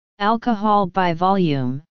Alcohol by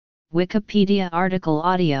volume, Wikipedia article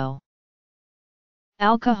audio.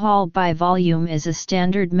 Alcohol by volume is a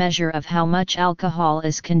standard measure of how much alcohol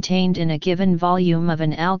is contained in a given volume of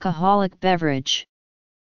an alcoholic beverage.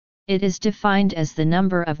 It is defined as the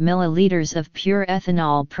number of milliliters of pure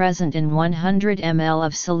ethanol present in 100 ml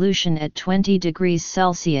of solution at 20 degrees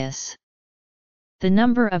Celsius. The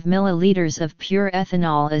number of milliliters of pure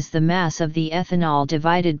ethanol is the mass of the ethanol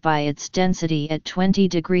divided by its density at 20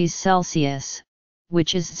 degrees Celsius,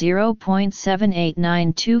 which is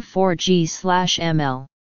 0.78924 g/ml.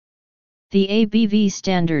 The ABV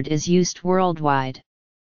standard is used worldwide.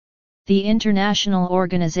 The International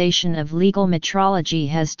Organization of Legal Metrology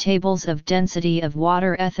has tables of density of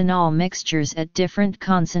water-ethanol mixtures at different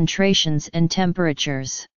concentrations and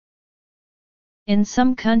temperatures. In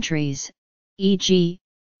some countries, e.g.,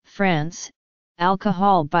 France,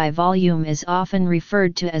 alcohol by volume is often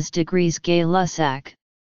referred to as degrees Gay-Lussac,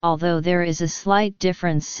 although there is a slight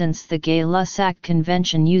difference since the Gay-Lussac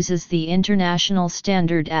Convention uses the international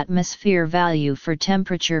standard atmosphere value for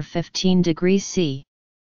temperature 15 degrees C.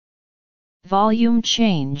 Volume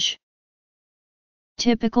change.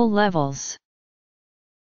 Typical levels.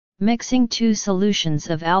 Mixing two solutions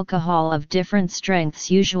of alcohol of different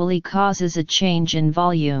strengths usually causes a change in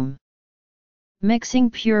volume. Mixing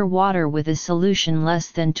pure water with a solution less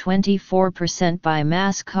than 24% by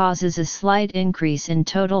mass causes a slight increase in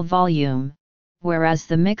total volume, whereas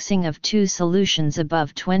the mixing of two solutions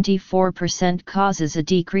above 24% causes a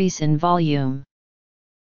decrease in volume.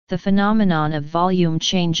 The phenomenon of volume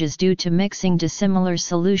changes due to mixing dissimilar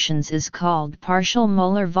solutions is called partial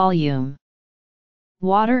molar volume.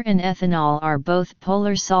 Water and ethanol are both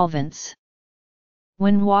polar solvents.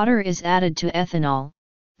 When water is added to ethanol,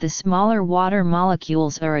 the smaller water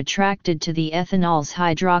molecules are attracted to the ethanol's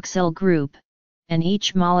hydroxyl group, and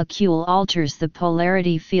each molecule alters the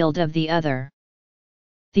polarity field of the other.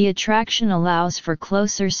 The attraction allows for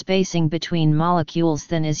closer spacing between molecules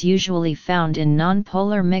than is usually found in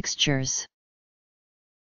nonpolar mixtures.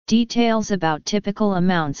 Details about typical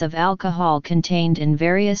amounts of alcohol contained in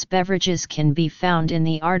various beverages can be found in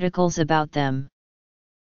the articles about them.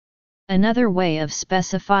 Another way of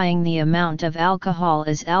specifying the amount of alcohol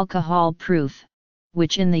is alcohol proof,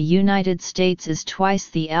 which in the United States is twice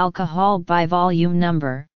the alcohol by volume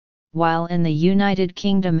number, while in the United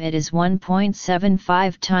Kingdom it is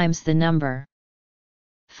 1.75 times the number.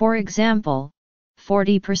 For example,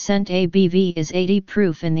 40% ABV is 80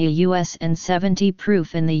 proof in the US and 70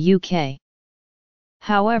 proof in the UK.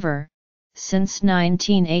 However, since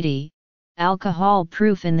 1980, alcohol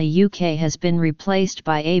proof in the UK has been replaced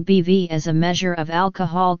by ABV as a measure of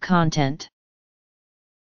alcohol content.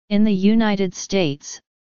 In the United States,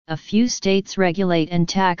 a few states regulate and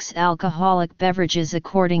tax alcoholic beverages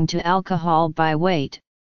according to alcohol by weight,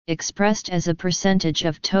 expressed as a percentage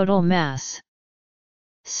of total mass.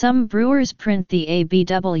 Some brewers print the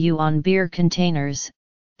ABW on beer containers,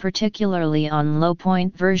 particularly on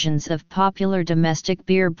low-point versions of popular domestic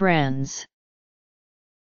beer brands.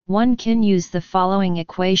 One can use the following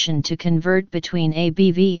equation to convert between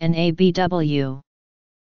ABV and ABW.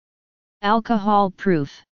 Alcohol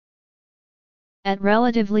proof. At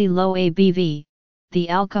relatively low ABV, the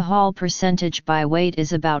alcohol percentage by weight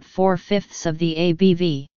is about 4/5 of the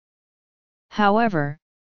ABV. However,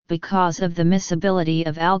 because of the miscibility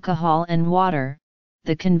of alcohol and water,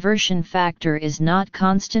 the conversion factor is not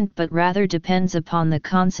constant but rather depends upon the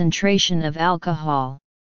concentration of alcohol.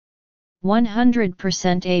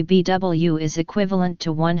 100% ABW is equivalent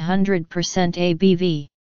to 100% ABV.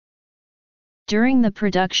 During the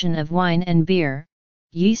production of wine and beer,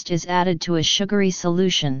 yeast is added to a sugary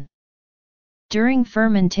solution. During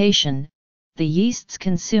fermentation, the yeasts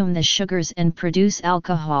consume the sugars and produce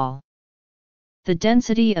alcohol. The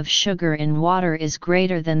density of sugar in water is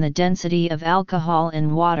greater than the density of alcohol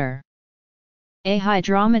in water. A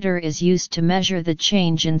hydrometer is used to measure the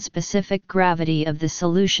change in specific gravity of the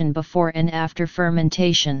solution before and after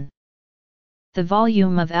fermentation. The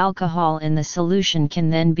volume of alcohol in the solution can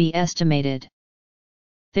then be estimated.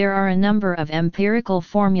 There are a number of empirical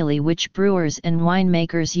formulae which brewers and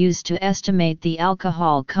winemakers use to estimate the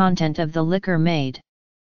alcohol content of the liquor made.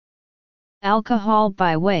 Alcohol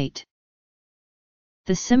by weight.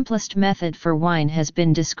 The simplest method for wine has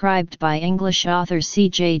been described by English author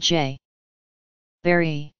C.J.J.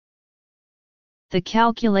 Berry. The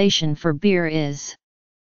calculation for beer is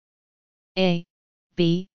A,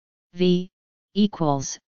 B, V,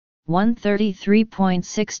 equals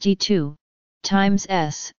 133.62, times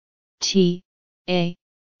S, T, A,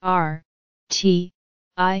 R, T,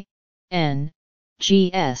 I, N,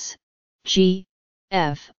 G, S, G,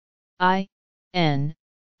 F, I, N,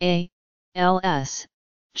 A, LS,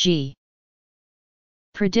 G.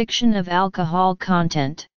 Prediction of alcohol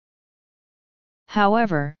content.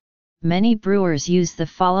 However, many brewers use the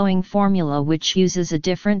following formula, which uses a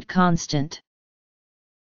different constant.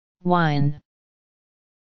 Wine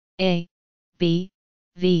A, B,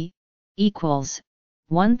 V, equals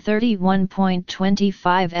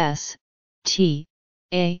 131.25 S, T,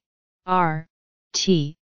 A, R,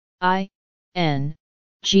 T, I, N,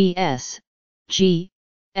 G, S, G,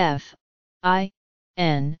 F, I,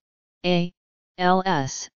 N, A, L,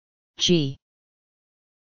 S, G.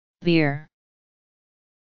 Beer.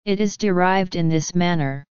 It is derived in this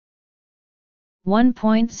manner.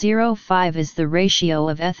 1.05 is the ratio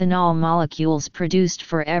of ethanol molecules produced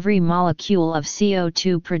for every molecule of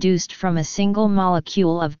CO2 produced from a single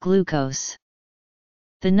molecule of glucose.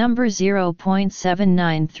 The number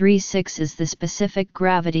 0.7936 is the specific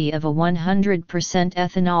gravity of a 100%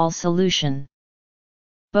 ethanol solution.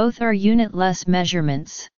 Both are unitless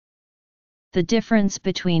measurements. The difference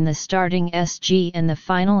between the starting Sg and the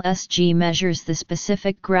final Sg measures the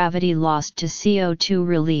specific gravity lost to CO2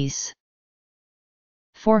 release.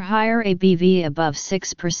 For higher ABV above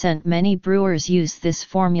 6%, many brewers use this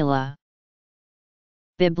formula.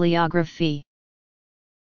 Bibliography.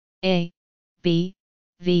 A, B,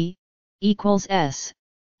 V, equals S,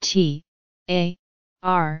 T, A,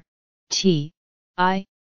 R, T, I,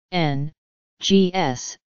 N, G,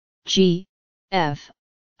 S, G, F,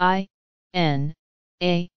 I, N,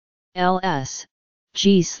 A, L, S,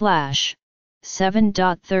 G /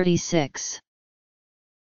 7.36.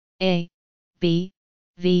 A, B,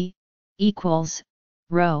 V, equals,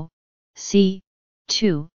 rho, C,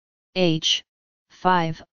 2, H,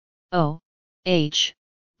 5, O, H,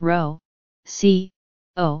 rho, C,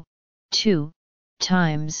 O, 2,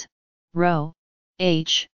 times, rho,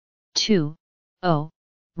 H, 2, O,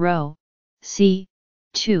 rho, C,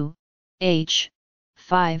 2, H,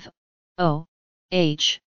 5, O,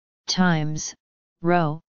 H, times,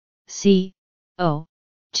 rho, C, O,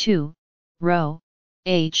 2, rho,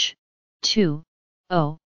 H, 2,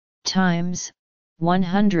 O, times,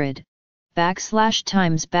 100,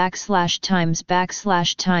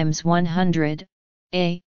 times 100,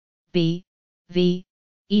 A, B, V,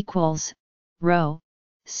 equals, rho,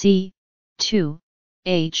 C, 2,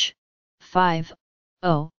 H, 5,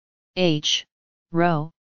 O, H,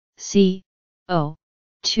 rho, C, O,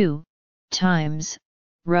 2, times,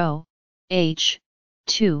 rho, H,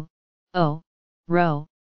 2, O, rho,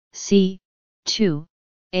 C, 2,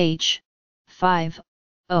 H, 5,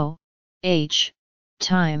 O, H,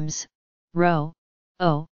 times, rho,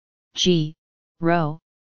 O, G, rho,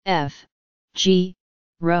 F, G,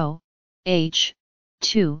 rho, H,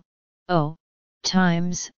 2, O,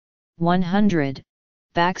 times, 100,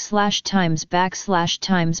 times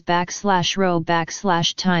rho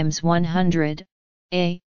times 100,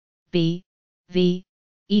 A, B, V,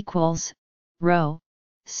 equals, rho,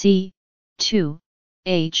 C, 2,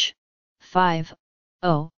 H, 5,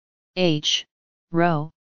 O, H,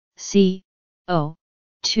 rho, C, O,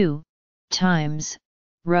 2, times,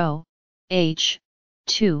 rho, H,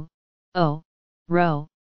 2, O, rho,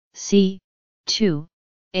 C, 2,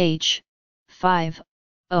 H, 5,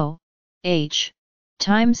 O, H,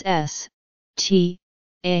 times S, T,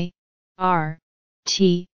 A, R,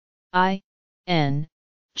 T, I, N,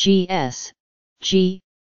 G, S, G,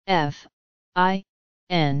 F, I,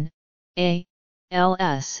 N, A, L,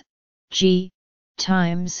 S, G,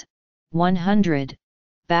 times, 100,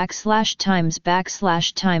 times left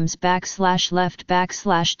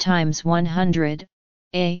times 100,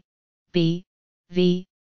 A, B, V,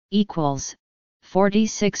 equals,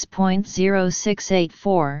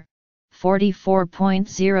 46.0684,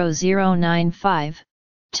 44.0095,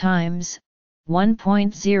 times,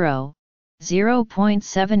 1.0,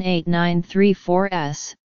 0.78934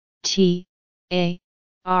 S, T, A,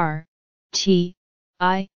 R, T,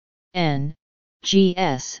 I, N, G,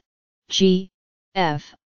 S, G,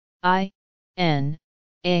 F, I, N,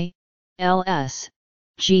 A, L, S,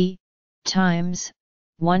 G, times,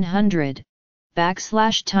 100,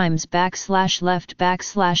 times left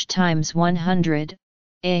times 100,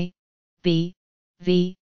 A, B,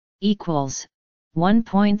 V, equals,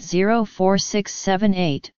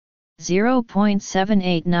 1.04678,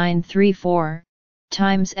 0.78934,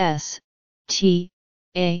 times S, T,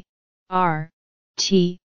 A, R,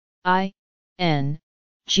 T, I, N,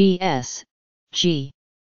 G, S, G,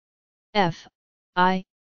 F, I,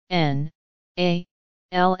 N, A,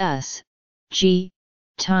 L, S, G,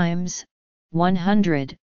 times,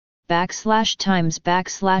 100, times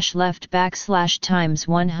left times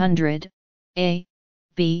 100, A,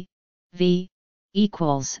 B, V,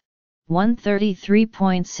 equals,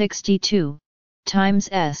 133.62, times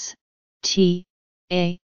S, T,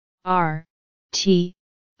 A, R, T,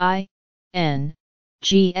 I, N,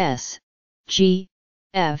 G S, G,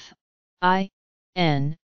 F, I,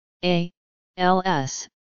 N, A, L S,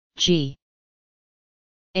 G,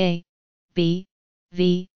 A, B,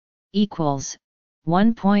 V, equals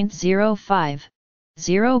 1.05,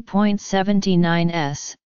 0.79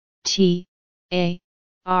 S, T, A,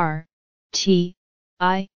 R, T,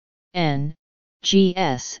 I, N, G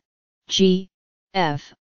S, G,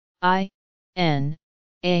 F, I, N,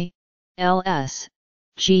 A, L S,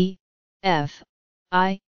 G, F,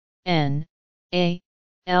 I, N, A,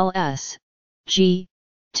 L S, G,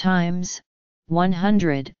 times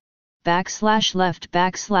 100, \left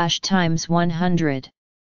times 100.